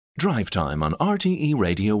Drive Time on RTE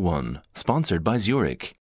Radio 1, sponsored by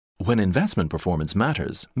Zurich. When investment performance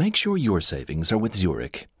matters, make sure your savings are with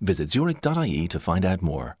Zurich. Visit zurich.ie to find out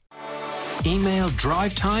more. Email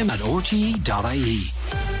drivetime@rte.ie.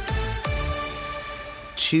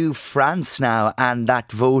 To France now and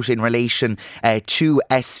that vote in relation to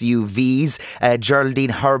SUVs.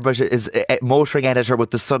 Geraldine Herbert is motoring editor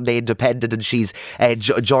with the Sunday Independent, and she's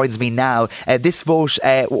joins me now. This vote,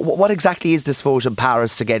 what exactly is this vote in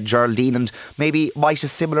Paris again, Geraldine, and maybe might a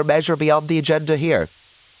similar measure be on the agenda here?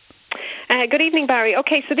 Good evening, Barry.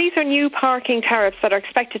 Okay, so these are new parking tariffs that are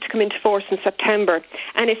expected to come into force in September.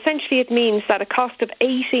 And essentially it means that a cost of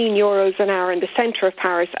 €18 an hour in the centre of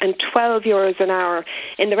Paris and €12 an hour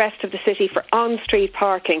in the rest of the city for on-street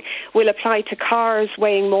parking will apply to cars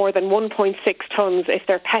weighing more than 1.6 tonnes if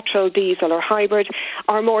they're petrol, diesel or hybrid,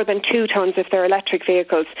 or more than 2 tonnes if they're electric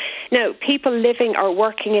vehicles. Now, people living or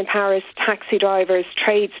working in Paris, taxi drivers,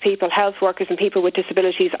 tradespeople, health workers and people with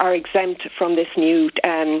disabilities are exempt from this new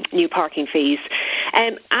parking fees.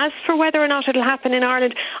 As for whether or not it'll happen in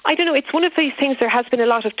Ireland, I don't know. It's one of these things, there has been a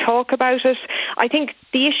lot of talk about it. I think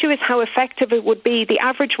the issue is how effective it would be. The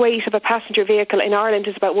average weight of a passenger vehicle in Ireland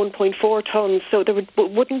is about 1.4 tonnes, so there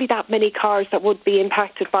wouldn't be that many cars that would be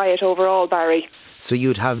impacted by it overall, Barry. So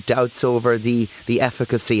you'd have doubts over the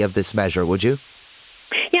efficacy of this measure, would you?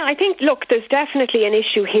 Yeah, I think, look, there's definitely an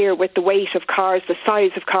issue here with the weight of cars, the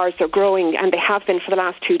size of cars. They're growing, and they have been for the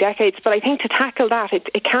last 2 decades. But I think to tackle that,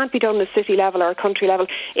 it can't be done at a city level or a country level.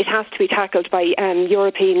 It has to be tackled by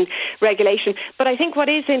European regulation. But I think what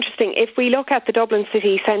is interesting, if we look at the Dublin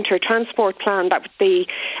City Centre Transport Plan, that the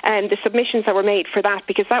submissions that were made for that,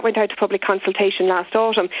 because that went out to public consultation last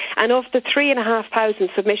autumn, and of the 3,500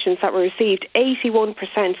 submissions that were received,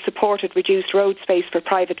 81% supported reduced road space for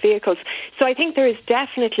private vehicles. So I think there is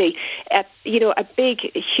definitely a big,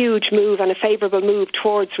 huge move and a favourable move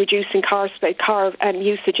towards reducing car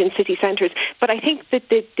usage in city centres. But I think that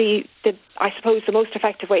I suppose the most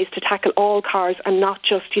effective way is to tackle all cars and not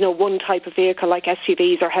just one type of vehicle like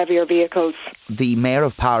SUVs or heavier vehicles. The Mayor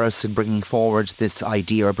of Paris in bringing forward this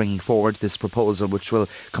idea or bringing forward this proposal, which will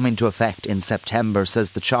come into effect in September,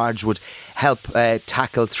 says the charge would help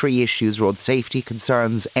tackle 3 issues: road safety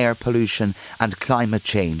concerns, air pollution and climate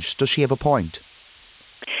change. Does she have a point?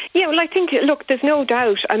 Yeah, well, I think, look, there's no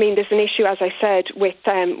doubt. I mean, there's an issue, as I said, with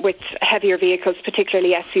heavier vehicles,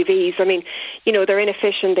 particularly SUVs. I mean, they're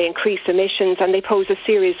inefficient, they increase emissions, and they pose a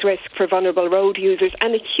serious risk for vulnerable road users.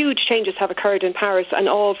 And huge changes have occurred in Paris, and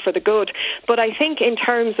all for the good. But I think in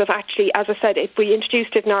terms of actually, as I said, if we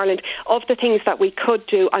introduced it in Ireland, of the things that we could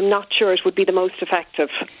do, I'm not sure it would be the most effective.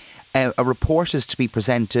 A report is to be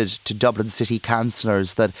presented to Dublin City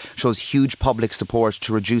councillors that shows huge public support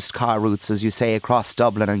to reduce car routes, as you say, across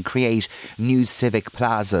Dublin and create new civic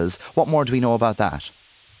plazas. What more do we know about that?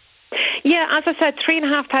 Yeah, as I said,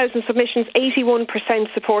 3,500 submissions,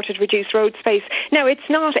 81% supported reduced road space. Now, it's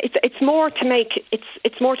more to make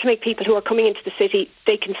people who are coming into the city,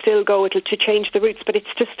 they can still go to change the routes, but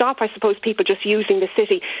it's to stop, I suppose, people just using the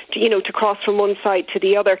city to cross from one side to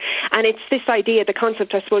the other. And it's this idea, the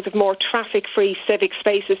concept, I suppose, of more traffic-free civic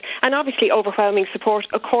spaces, and obviously overwhelming support.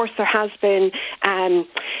 Of course, there has been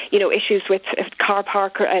issues with car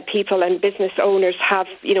park people and business owners have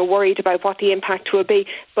worried about what the impact will be,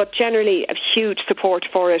 but generally a huge support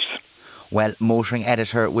for it. Well, motoring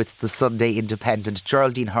editor with the Sunday Independent,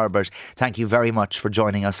 Geraldine Herbert, thank you very much for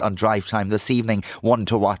joining us on Drive Time this evening. One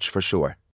to watch for sure.